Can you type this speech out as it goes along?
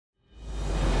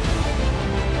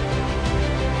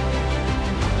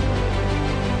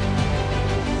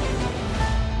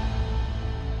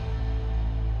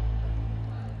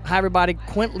Hi, everybody.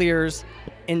 Quint Lears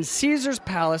in Caesars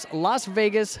Palace, Las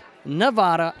Vegas,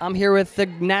 Nevada. I'm here with the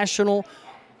National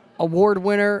Award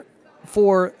winner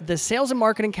for the Sales and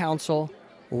Marketing Council,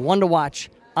 one to watch,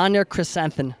 Anya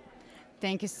Chrisanthon.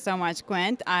 Thank you so much,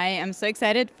 Quint. I am so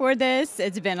excited for this.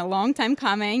 It's been a long time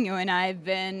coming. You and I have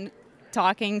been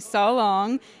talking so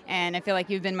long, and I feel like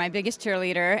you've been my biggest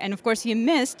cheerleader. And of course, you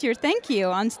missed your thank you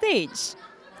on stage.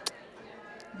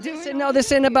 No,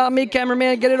 this ain't about me,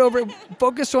 cameraman. Get it over.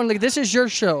 Focus on, this is your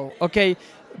show, okay?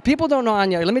 People don't know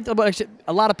Anya.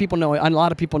 A lot of people know it. A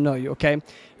lot of people know you, okay?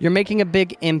 You're making a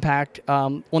big impact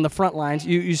on the front lines.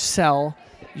 You sell.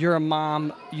 You're a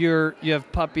mom. You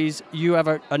have puppies. You have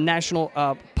a national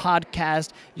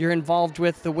podcast. You're involved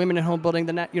with the Women in Home Building,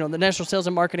 the National Sales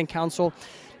and Marketing Council.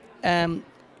 Tell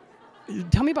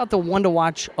me about the One to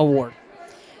Watch Award.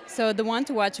 So the One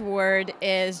to Watch Award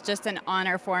is just an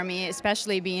honor for me,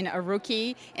 especially being a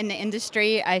rookie in the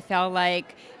industry. I felt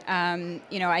like,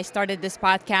 I started this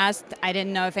podcast. I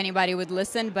didn't know if anybody would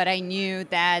listen, but I knew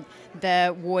that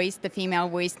the female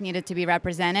voice needed to be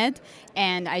represented.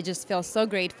 And I just feel so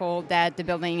grateful that the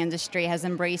building industry has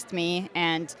embraced me.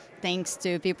 And thanks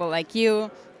to people like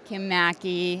you, Kim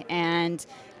Mackey, and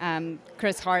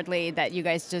Chris Hartley, that you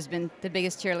guys just been the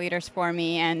biggest cheerleaders for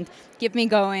me and keep me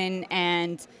going.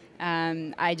 And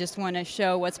I just want to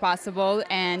show what's possible,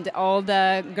 and all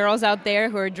the girls out there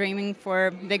who are dreaming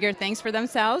for bigger things for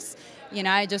themselves,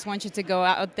 I just want you to go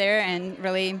out there and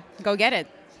really go get it.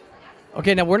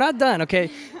 Okay, now we're not done, okay?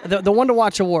 The One to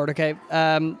Watch Award, okay?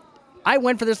 I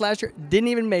went for this last year, didn't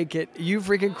even make it. You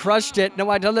freaking crushed it. No,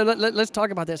 let's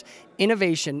talk about this.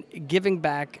 Innovation, giving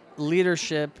back,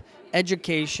 leadership,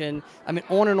 education. I mean,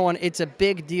 on and on. It's a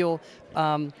big deal.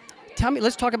 Tell me.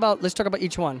 Let's talk about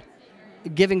each one.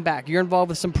 Giving back. You're involved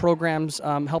with some programs,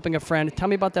 helping a friend. Tell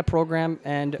me about that program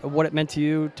and what it meant to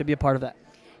you to be a part of that.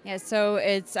 Yeah, so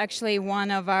it's actually one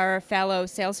of our fellow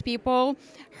salespeople.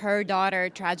 Her daughter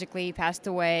tragically passed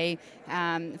away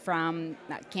from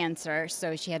cancer,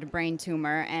 so she had a brain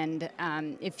tumor. And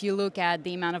if you look at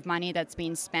the amount of money that's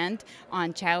being spent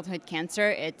on childhood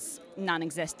cancer, it's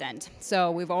non-existent.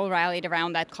 So we've all rallied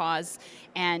around that cause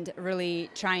and really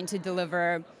trying to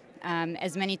deliver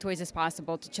as many toys as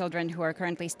possible to children who are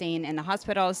currently staying in the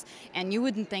hospitals. And you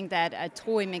wouldn't think that a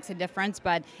toy makes a difference,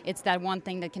 but it's that one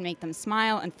thing that can make them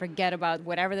smile and forget about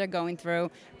whatever they're going through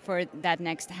for that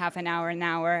next half an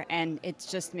hour, and it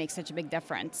just makes such a big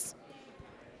difference.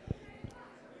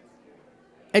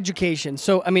 Education.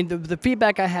 So, I mean, the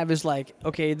feedback I have is like,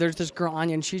 okay, there's this girl,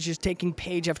 Anya, and she's just taking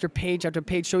page after page after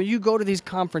page. So you go to these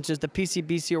conferences, the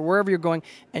PCBC or wherever you're going,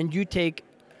 and you take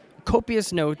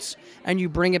copious notes and you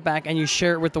bring it back and you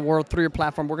share it with the world through your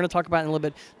platform. We're going to talk about it in a little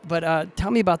bit, but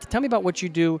tell me about what you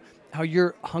do, how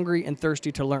you're hungry and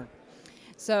thirsty to learn.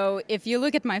 So if you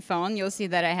look at my phone, you'll see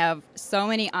that I have so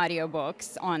many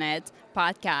audiobooks on it,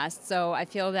 podcasts. So I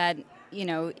feel that,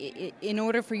 in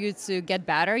order for you to get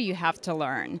better, you have to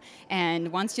learn. And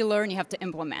once you learn, you have to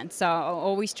implement. So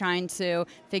always trying to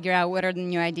figure out what are the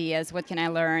new ideas, what can I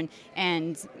learn?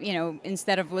 And,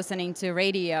 instead of listening to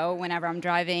radio whenever I'm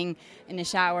driving in the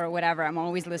shower or whatever, I'm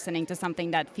always listening to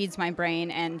something that feeds my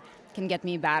brain and can get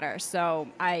me better. So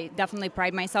I definitely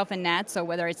pride myself in that. So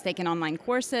whether it's taking online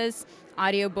courses,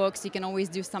 audiobooks, you can always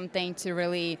do something to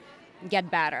really get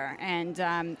better. And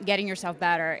getting yourself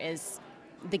better is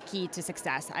the key to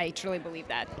success. I truly believe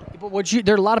that. But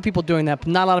there are a lot of people doing that, but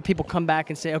not a lot of people come back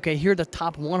and say, okay, here are the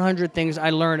top 100 things I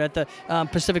learned at the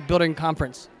Pacific Building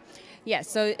Conference. Yes,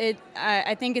 so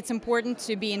I think it's important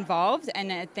to be involved,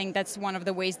 and I think that's one of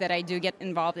the ways that I do get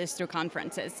involved is through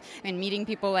conferences. I mean, meeting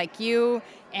people like you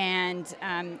and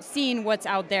seeing what's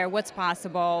out there, what's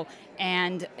possible,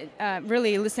 and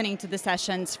really listening to the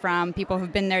sessions from people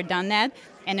who've been there, done that,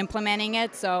 and implementing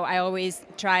it. So I always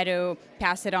try to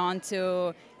pass it on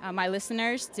to my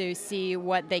listeners to see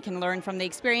what they can learn from the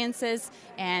experiences.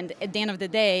 And at the end of the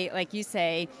day, like you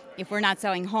say, if we're not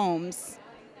selling homes,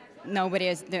 nobody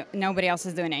else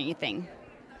is doing anything.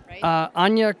 Right?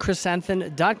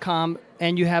 AnyaChrisanthon.com,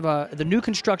 and you have the New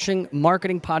Construction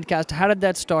Marketing Podcast. How did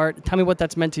that start? Tell me what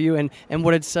that's meant to you and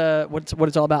what it's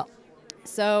all about.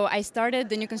 So I started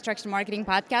the New Construction Marketing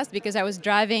Podcast because I was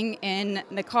driving in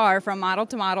the car from model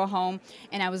to model home,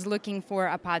 and I was looking for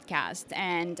a podcast,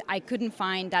 and I couldn't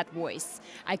find that voice.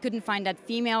 I couldn't find that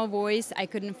female voice. I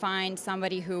couldn't find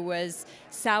somebody who was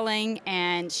selling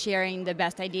and sharing the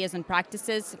best ideas and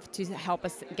practices to help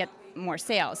us get more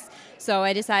sales. So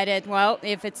I decided, well,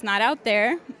 if it's not out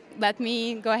there, let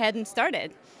me go ahead and start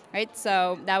it, right?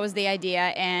 So that was the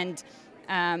idea, and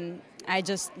I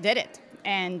just did it.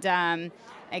 And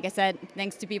like I said,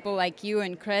 thanks to people like you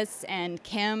and Chris and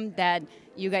Kim that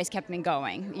you guys kept me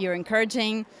going. You're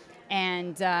encouraging,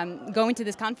 and going to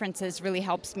these conferences really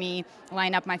helps me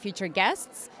line up my future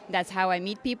guests. That's how I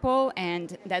meet people,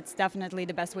 and that's definitely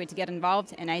the best way to get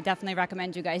involved, and I definitely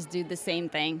recommend you guys do the same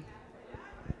thing.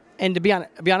 And to be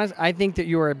honest, I think that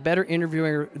you are a better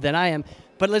interviewer than I am.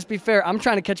 But let's be fair, I'm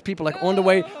trying to catch people like on the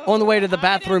way to the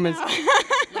bathroom, and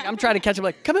like, I'm trying to catch them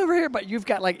like, come over here. But you've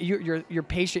got like you're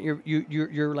patient,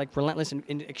 you're like relentless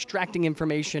in extracting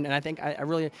information. And I think I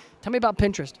really tell me about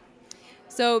Pinterest.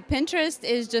 So Pinterest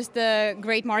is just a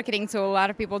great marketing tool. A lot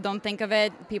of people don't think of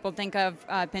it. People think of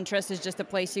Pinterest as just a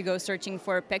place you go searching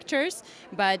for pictures,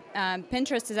 but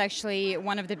Pinterest is actually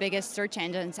one of the biggest search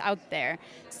engines out there.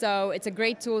 So it's a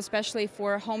great tool, especially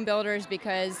for home builders,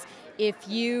 because if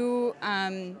you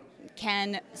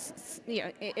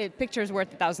picture is worth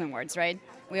 1,000 words, right?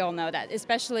 We all know that,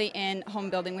 especially in home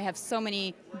building. We have so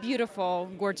many beautiful,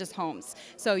 gorgeous homes.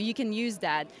 So you can use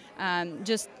that.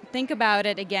 Just think about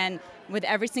it again, with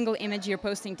every single image you're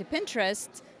posting to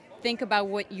Pinterest, think about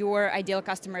what your ideal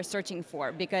customer is searching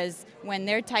for, because when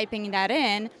they're typing that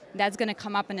in, that's going to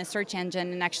come up in a search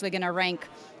engine and actually going to rank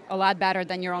a lot better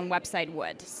than your own website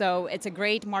would. So it's a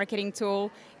great marketing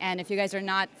tool, and if you guys are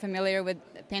not familiar with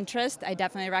Pinterest, I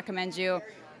definitely recommend you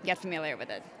get familiar with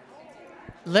it.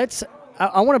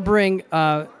 I want to bring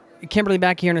Kimberly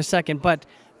back here in a second, but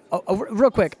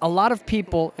real quick, a lot of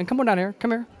people, and come on down here,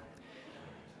 come here.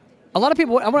 A lot of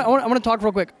people, I want to talk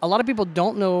real quick. A lot of people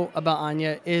don't know about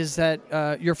Anya is that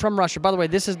you're from Russia. By the way,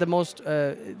 this is the most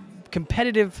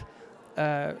competitive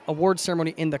award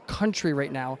ceremony in the country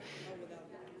right now.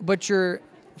 But you're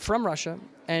from Russia,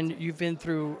 and you've been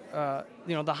through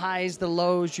the highs, the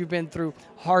lows. You've been through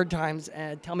hard times.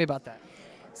 Tell me about that.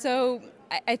 So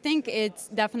I think it's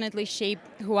definitely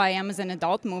shaped who I am as an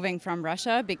adult moving from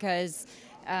Russia, because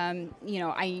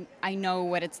I know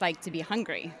what it's like to be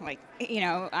hungry. Like,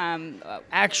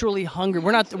 actually hungry.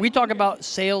 We talk about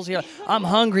sales here. I'm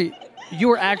hungry. You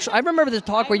were actually. I remember this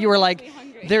talk where you were like,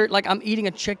 I'm eating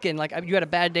a chicken. Like you had a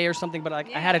bad day or something, but I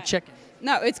had a chicken.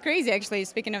 No, it's crazy, actually.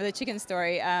 Speaking of the chicken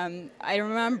story, I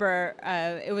remember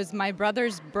it was my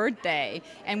brother's birthday,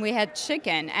 and we had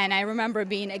chicken, and I remember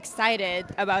being excited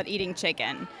about eating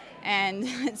chicken. And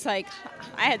it's like,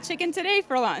 I had chicken today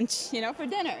for lunch, for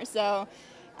dinner. So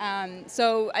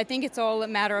I think it's all a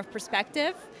matter of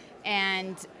perspective,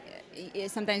 and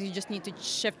sometimes you just need to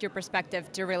shift your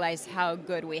perspective to realize how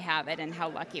good we have it and how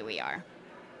lucky we are.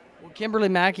 Well, Kimberly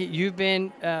Mackey, you've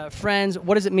been friends.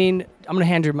 What does it mean? I'm going to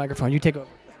hand you a microphone. You take over.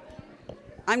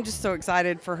 I'm just so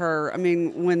excited for her. I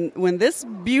mean, when this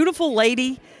beautiful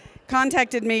lady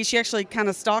contacted me, she actually kind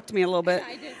of stalked me a little bit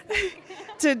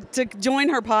to join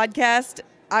her podcast.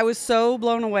 I was so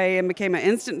blown away and became an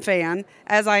instant fan,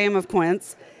 as I am of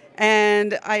Quince.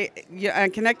 And I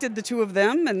connected the two of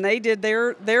them, and they did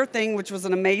their thing, which was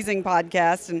an amazing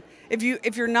podcast. And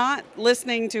if you're not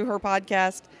listening to her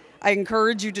podcast, I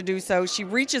encourage you to do so. She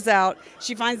reaches out.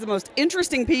 She finds the most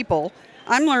interesting people.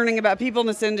 I'm learning about people in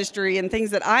this industry and things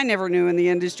that I never knew in the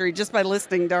industry just by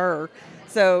listening to her.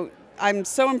 So I'm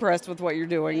so impressed with what you're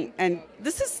doing, and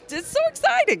it's so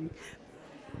exciting.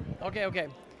 Okay.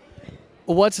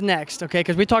 What's next? Okay,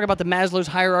 because we talk about the Maslow's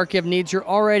hierarchy of needs. You're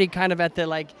already kind of at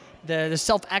the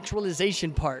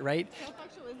self-actualization part, right?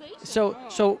 Self-actualization.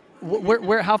 So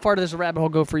where how far does the rabbit hole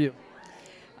go for you?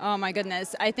 Oh my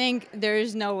goodness. I think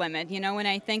there's no limit. When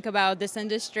I think about this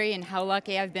industry and how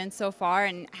lucky I've been so far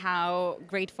and how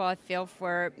grateful I feel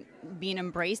for being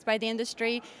embraced by the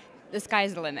industry, the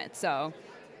sky's the limit. So,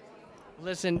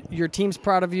 listen, your team's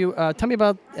proud of you. Tell me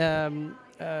about any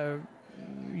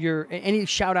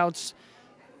shout outs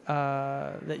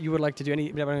that you would like to do.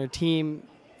 Anybody on your team?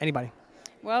 Anybody?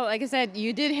 Well, like I said,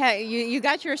 you did you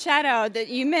got your shout out that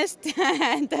you missed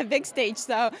at the big stage.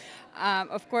 So,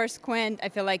 of course, Quint, I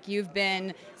feel like you've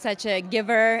been such a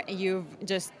giver. You've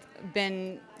just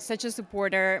been such a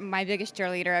supporter, my biggest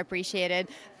cheerleader. I appreciate it.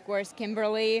 Of course,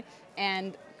 Kimberly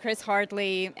and Chris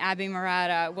Hartley, Abby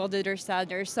Murata, Will Diddersad.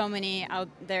 There's so many out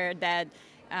there that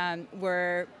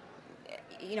were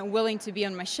willing to be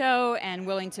on my show and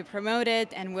willing to promote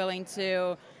it and willing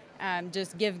to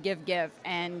just give.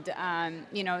 And,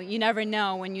 you never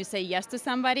know when you say yes to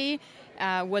somebody,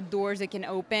 what doors it can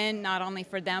open, not only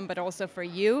for them, but also for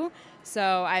you.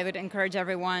 So I would encourage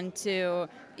everyone to,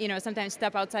 sometimes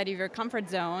step outside of your comfort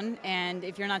zone. And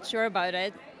if you're not sure about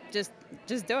it, just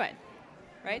do it,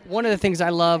 right? One of the things I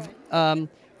love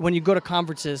when you go to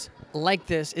conferences like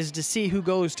this is to see who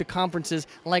goes to conferences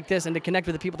like this and to connect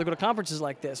with the people that go to conferences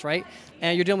like this, right?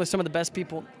 And you're dealing with some of the best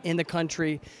people in the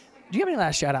country. Do you have any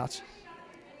last shout-outs?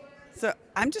 So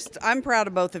I'm proud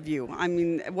of both of you. I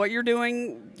mean, what you're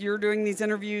doing these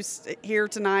interviews here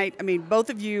tonight. I mean, both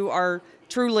of you are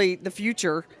truly the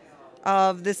future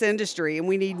of this industry, and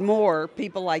we need more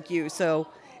people like you. So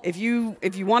if you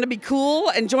want to be cool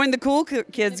and join the cool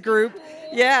kids group,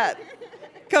 yeah,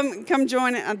 come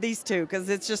join these two, because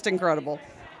it's just incredible.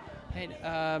 Hey,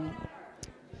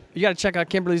 you got to check out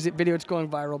Kimberly's video. It's going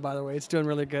viral, by the way. It's doing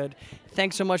really good.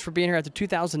 Thanks so much for being here at the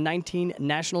 2019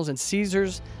 Nationals in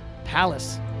Caesars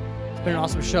Palace. It's been an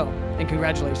awesome show, and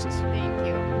congratulations. Thank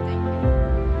you.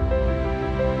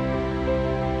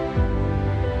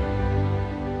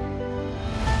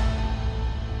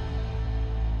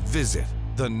 Visit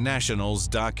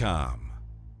thenationals.com.